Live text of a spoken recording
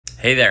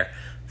Hey there.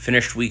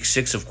 Finished week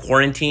 6 of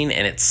quarantine,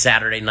 and it's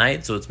Saturday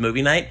night, so it's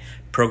movie night.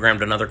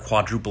 Programmed another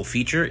quadruple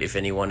feature if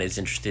anyone is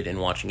interested in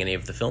watching any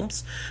of the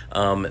films.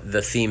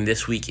 The theme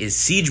this week is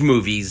siege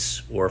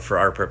movies, or for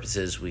our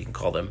purposes, we can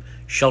call them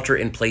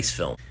shelter-in-place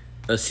film.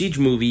 A siege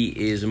movie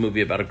is a movie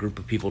about a group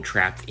of people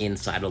trapped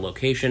inside a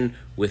location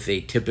with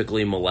a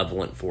typically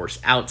malevolent force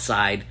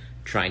outside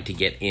trying to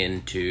get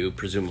in to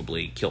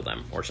presumably kill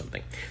them or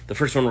something. The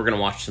first one we're going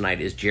to watch tonight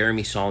is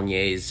Jeremy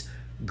Saulnier's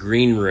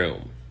Green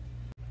Room.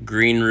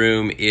 Green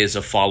Room is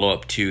a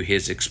follow-up to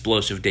his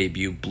explosive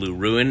debut, Blue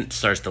Ruin. It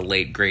stars the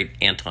late, great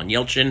Anton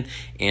Yelchin,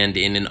 and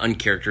in an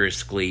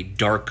uncharacteristically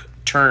dark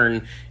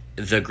turn,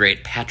 the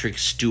great Patrick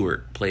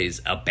Stewart plays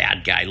a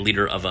bad guy,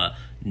 leader of a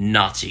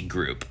Nazi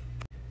group.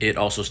 It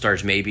also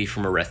stars Maybe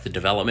from Arrested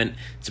Development.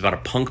 It's about a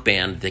punk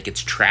band that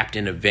gets trapped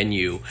in a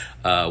venue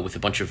with a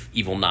bunch of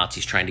evil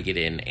Nazis trying to get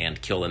in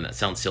and kill them. That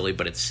sounds silly,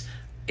 but it's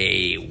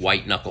a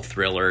white-knuckle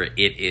thriller.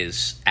 It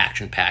is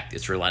action-packed.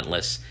 It's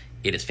relentless.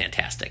 It is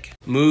fantastic.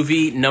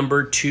 Movie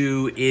number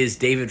 2 is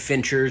David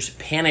Fincher's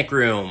Panic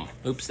Room.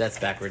 Oops, that's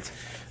backwards.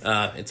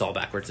 It's all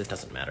backwards. It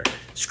doesn't matter.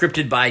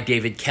 Scripted by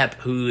David Koepp,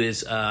 who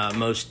is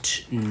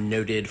most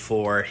noted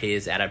for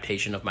his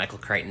adaptation of Michael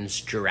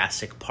Crichton's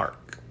Jurassic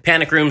Park.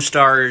 Panic Room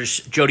stars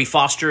Jodie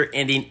Foster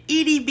and an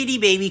itty-bitty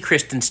baby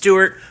Kristen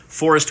Stewart.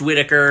 Forrest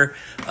Whitaker.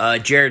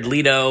 Jared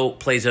Leto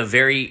plays a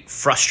very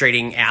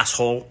frustrating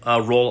asshole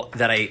role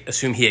that I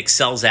assume he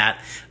excels at.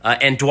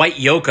 And Dwight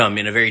Yoakam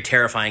in a very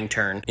terrifying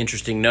turn.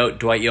 Interesting note,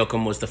 Dwight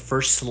Yoakam was the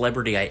first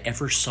celebrity I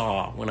ever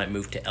saw when I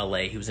moved to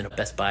LA. He was in a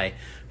Best Buy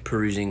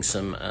perusing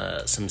some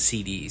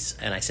CDs,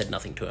 and I said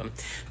nothing to him.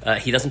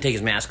 He doesn't take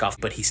his mask off,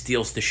 but he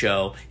steals the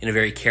show in a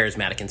very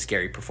charismatic and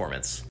scary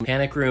performance.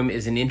 Panic Room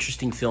is an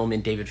interesting film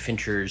in David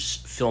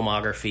Fincher's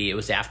filmography. It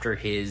was after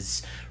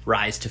his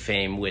rise to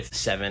fame with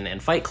Seven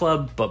and Fight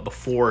Club, but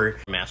before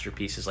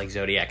masterpieces like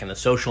Zodiac and The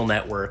Social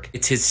Network.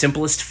 It's his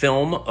simplest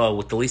film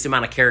with the least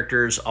amount of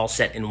characters, all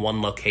set in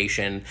one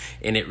location,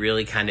 and it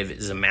really kind of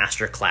is a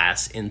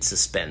masterclass in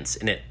suspense,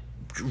 and it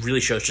really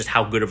shows just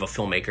how good of a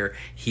filmmaker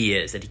he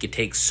is, that he could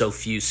take so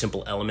few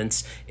simple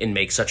elements and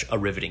make such a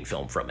riveting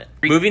film from it.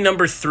 Movie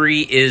number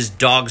 3 is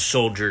Dog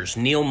Soldiers,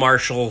 Neil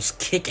Marshall's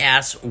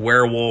kick-ass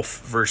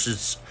werewolf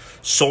versus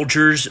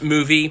soldiers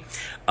movie.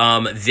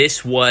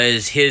 This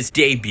was his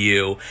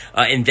debut,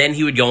 and then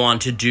he would go on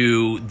to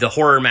do the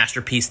horror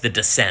masterpiece, The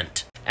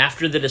Descent.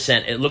 After The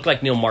Descent, it looked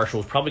like Neil Marshall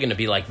was probably going to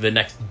be like the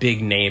next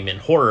big name in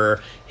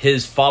horror.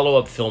 His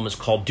follow-up film is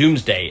called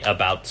Doomsday,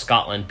 about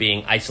Scotland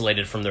being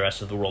isolated from the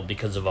rest of the world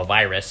because of a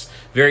virus.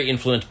 Very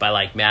influenced by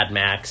like Mad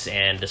Max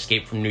and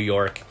Escape from New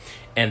York.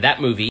 And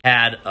that movie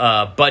had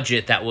a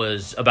budget that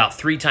was about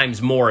 3 times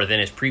more than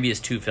his previous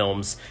 2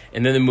 films.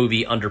 And then the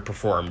movie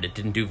underperformed. It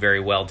didn't do very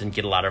well, didn't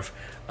get a lot of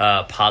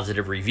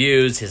positive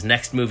reviews. His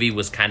next movie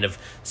was kind of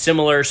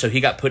similar, so he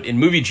got put in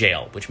movie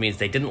jail, which means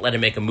they didn't let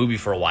him make a movie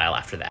for a while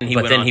after that.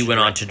 But then he went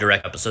on to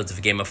direct episodes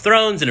of Game of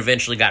Thrones and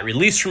eventually got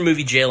released from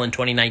movie jail in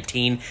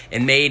 2019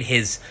 and made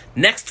his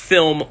next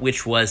film,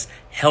 which was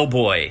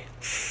Hellboy,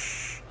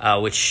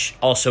 which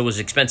also was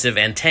expensive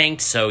and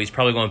tanked, so he's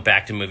probably going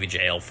back to movie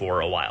jail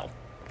for a while.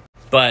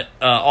 But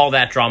all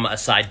that drama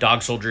aside,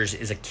 Dog Soldiers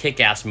is a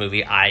kick-ass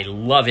movie. I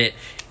love it,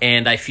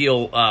 and I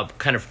feel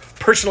kind of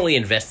personally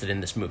invested in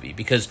this movie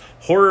because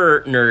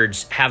horror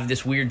nerds have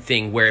this weird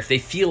thing where if they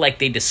feel like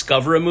they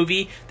discover a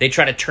movie, they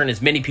try to turn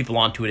as many people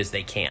onto it as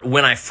they can.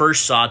 When I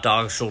first saw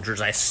Dog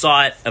Soldiers, I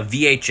saw it a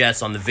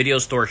VHS on the video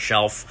store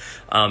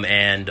shelf,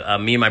 and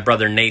me and my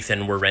brother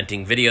Nathan were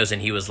renting videos,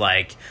 and he was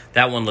like,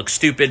 that one looks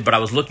stupid, but I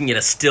was looking at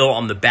a still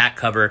on the back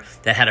cover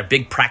that had a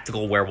big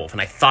practical werewolf,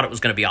 and I thought it was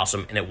going to be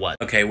awesome, and it was.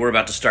 Okay, we're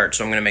about to start,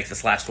 so I'm going to make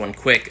this last one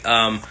quick.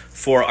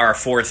 For our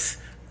 4th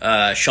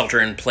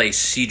shelter-in-place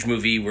siege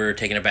movie, we're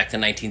taking it back to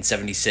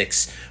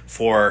 1976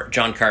 for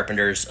John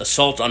Carpenter's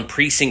Assault on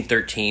Precinct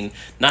 13.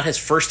 Not his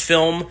first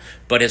film,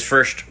 but his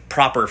first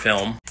proper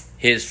film.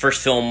 His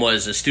first film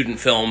was a student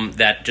film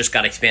that just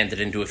got expanded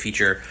into a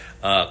feature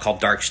called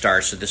Dark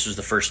Star, so this was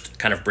the first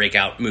kind of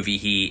breakout movie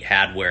he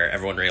had where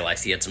everyone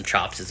realized he had some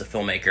chops as a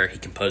filmmaker. He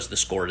composed the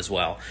score as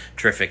well.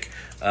 Terrific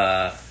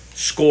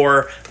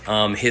score.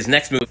 His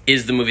next movie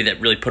is the movie that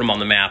really put him on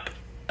the map.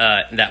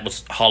 That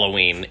was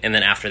Halloween, and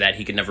then after that,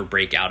 he could never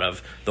break out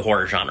of the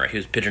horror genre. He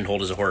was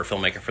pigeonholed as a horror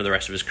filmmaker for the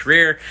rest of his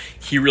career.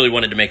 He really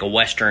wanted to make a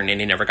Western, and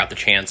he never got the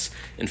chance.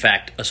 In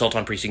fact, Assault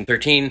on Precinct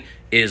 13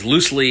 is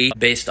loosely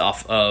based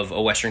off of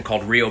a Western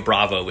called Rio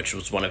Bravo, which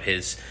was one of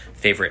his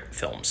favorite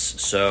films.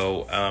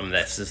 So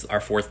this is our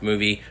 4th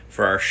movie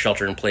for our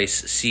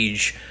shelter-in-place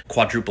siege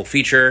quadruple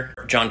feature,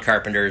 John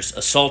Carpenter's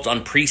Assault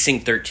on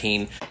Precinct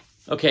 13.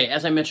 Okay,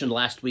 as I mentioned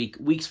last week,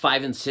 weeks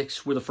 5 and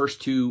 6 were the first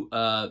 2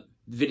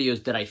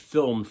 videos that I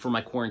filmed for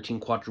my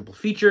quarantine quadruple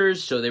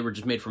features, so they were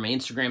just made for my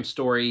Instagram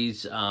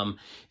stories.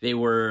 They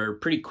were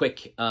pretty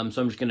quick, so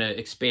I'm just going to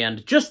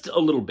expand just a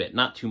little bit,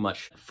 not too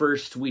much.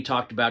 First, we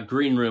talked about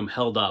Green Room,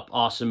 held up.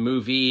 Awesome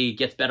movie,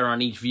 gets better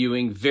on each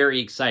viewing, very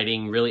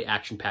exciting, really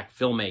action-packed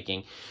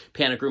filmmaking.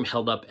 Panic Room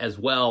held up as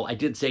well. I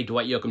did say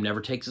Dwight Yoakam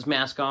never takes his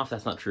mask off.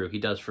 That's not true. He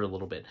does for a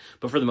little bit.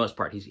 But for the most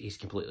part, he's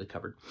completely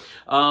covered.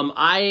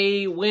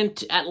 I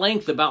went at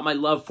length about my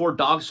love for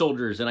Dog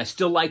Soldiers, and I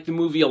still like the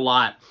movie a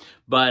lot.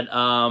 But,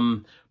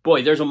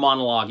 boy, there's a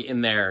monologue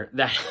in there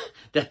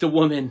that the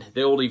woman,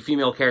 the oldie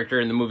female character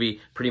in the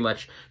movie, pretty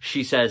much,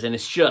 she says, and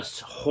it's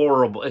just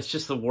horrible. It's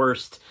just the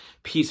worst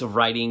piece of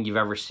writing you've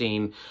ever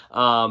seen.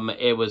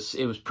 It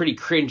was pretty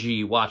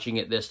cringy watching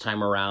it this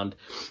time around.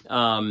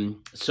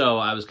 So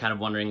I was kind of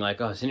wondering,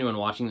 like, oh, is anyone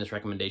watching this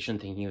recommendation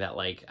thinking that,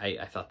 like,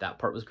 I thought that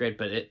part was great,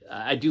 but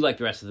I do like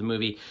the rest of the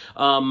movie.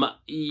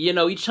 You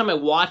know, each time I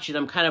watch it,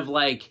 I'm kind of,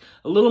 like,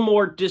 a little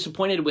more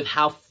disappointed with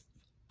how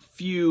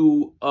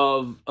few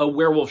of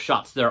werewolf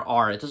shots there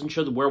are. It doesn't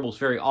show the werewolves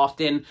very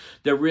often.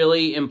 They're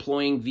really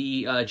employing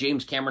the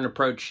James Cameron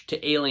approach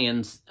to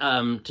aliens,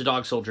 to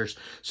Dog Soldiers.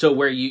 So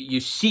where you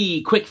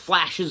see quick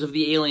flashes of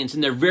the aliens,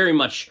 and they're very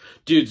much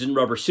dudes in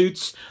rubber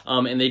suits,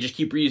 and they just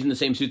keep reusing the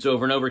same suits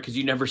over and over because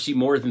you never see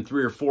more than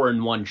 3 or 4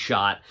 in one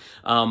shot.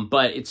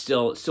 But it's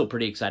still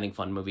pretty exciting,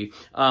 fun movie.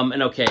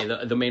 And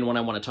okay, the main one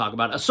I want to talk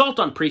about, Assault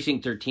on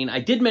Precinct 13. I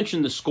did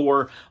mention the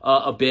score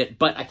a bit,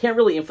 but I can't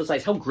really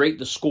emphasize how great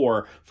the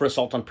score for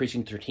Assault on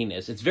Precinct 13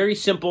 is. It's very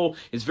simple,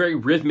 it's very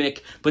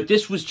rhythmic, but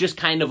this was just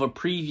kind of a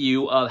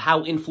preview of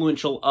how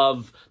influential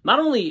of, not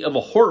only of a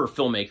horror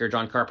filmmaker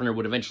John Carpenter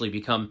would eventually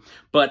become,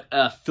 but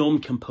a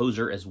film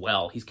composer as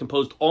well. He's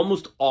composed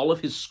almost all of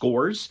his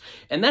scores,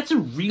 and that's a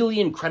really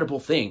incredible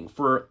thing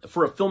for a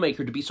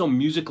filmmaker to be so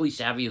musically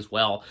savvy as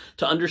well,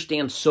 to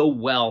understand so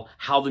well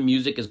how the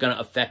music is going to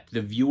affect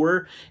the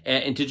viewer,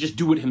 and to just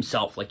do it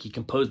himself. Like, he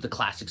composed the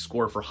classic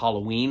score for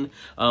Halloween,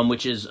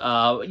 which is,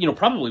 you know,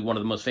 probably one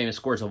of the most famous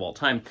scores of all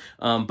time,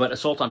 but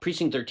Assault on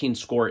Precinct 13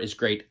 score is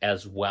great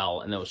as well,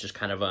 and that was just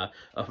kind of a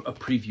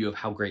preview of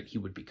how great he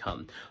would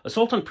become.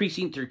 Assault on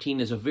Precinct 13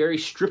 is a very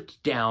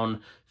stripped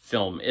down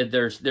film.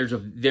 There's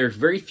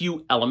very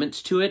few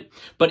elements to it,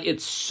 but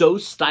it's so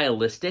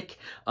stylistic,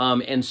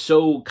 and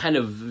so kind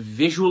of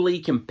visually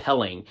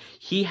compelling.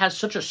 He has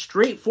such a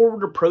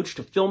straightforward approach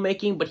to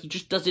filmmaking, but he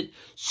just does it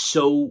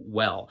so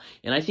well.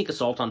 And I think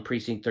Assault on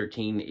Precinct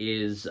 13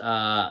 is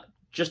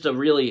just a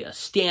really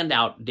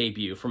standout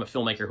debut from a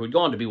filmmaker who would go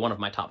on to be one of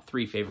my top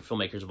 3 favorite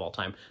filmmakers of all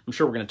time. I'm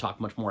sure we're going to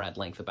talk much more at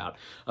length about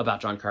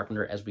John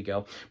Carpenter as we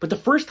go. But the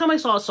first time I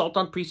saw Assault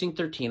on Precinct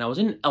 13, I was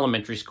in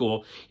elementary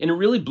school, and it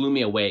really blew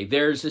me away.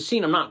 There's a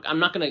scene I'm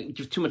not going to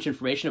give too much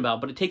information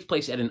about, but it takes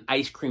place at an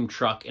ice cream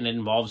truck, and it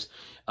involves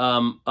you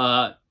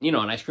know,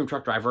 an ice cream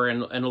truck driver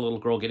and a little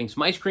girl getting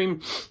some ice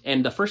cream.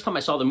 And the first time I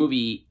saw the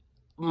movie,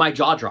 my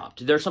jaw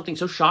dropped. There's something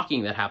so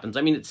shocking that happens.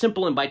 I mean, it's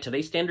simple, and by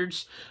today's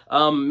standards,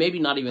 maybe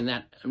not even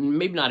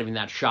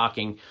that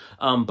shocking.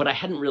 But I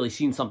hadn't really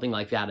seen something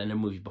like that in a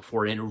movie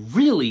before, and it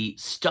really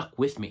stuck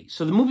with me.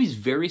 So the movie's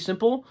very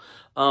simple,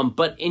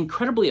 but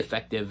incredibly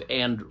effective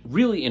and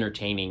really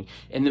entertaining.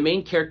 And the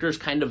main character is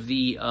kind of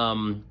the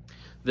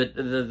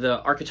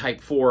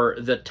archetype for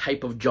the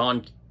type of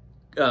John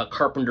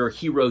Carpenter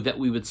hero that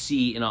we would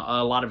see in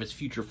a lot of his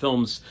future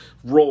films,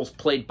 roles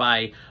played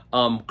by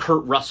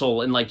Kurt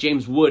Russell and like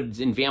James Woods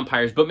in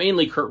Vampires, but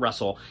mainly Kurt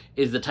Russell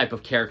is the type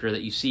of character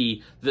that you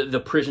see, the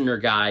prisoner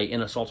guy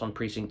in Assault on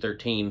Precinct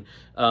 13.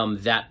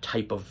 That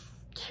type of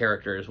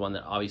character is one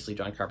that obviously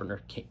John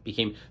Carpenter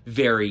became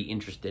very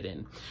interested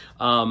in.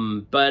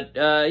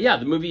 Yeah,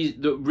 the movie's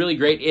really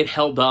great. It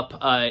held up.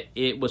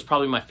 It was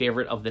probably my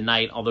favorite of the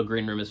night, although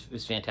Green Room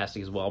is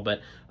fantastic as well.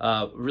 But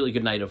really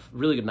good night of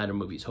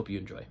movies. Hope you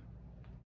enjoy.